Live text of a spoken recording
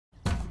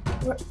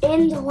We're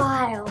in the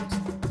wild.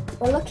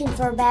 We're looking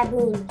for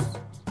baboons.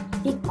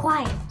 Be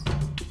quiet.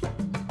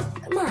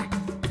 Come on,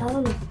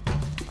 follow me.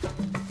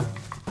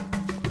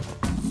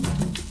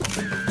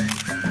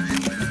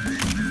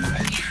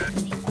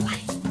 Be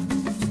quiet.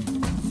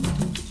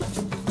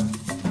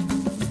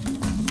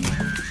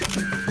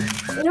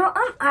 You know,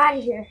 I'm out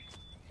of here.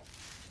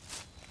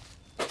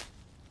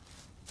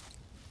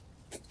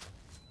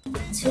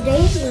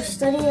 Today we're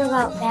studying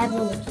about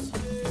baboons.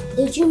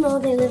 Did you know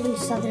they live in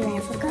southern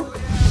Africa?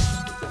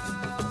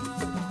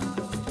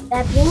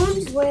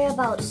 Baboons weigh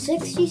about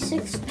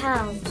 66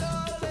 pounds.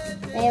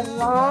 They have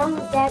long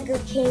dagger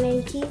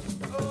canine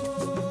teeth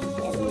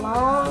and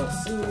long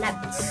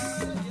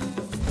snouts.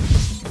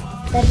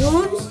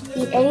 Baboons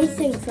eat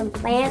anything from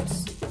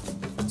plants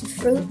to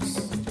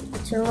fruits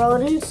to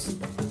rodents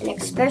and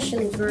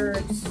especially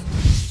birds.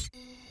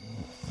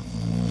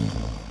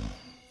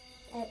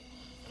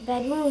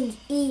 Baboons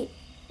eat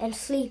and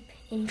sleep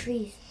in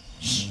trees.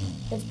 Shh,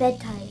 it's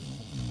bedtime.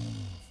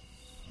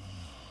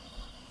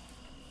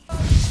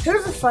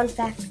 Here's a fun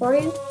fact for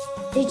you.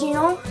 Did you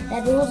know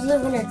baboons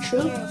live in a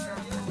troop?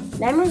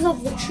 Members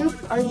of the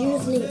troop are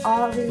usually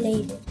all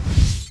related.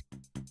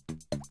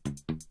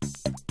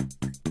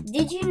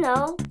 Did you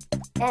know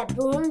that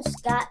baboons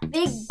got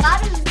big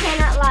bodies?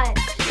 Cannot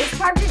lie.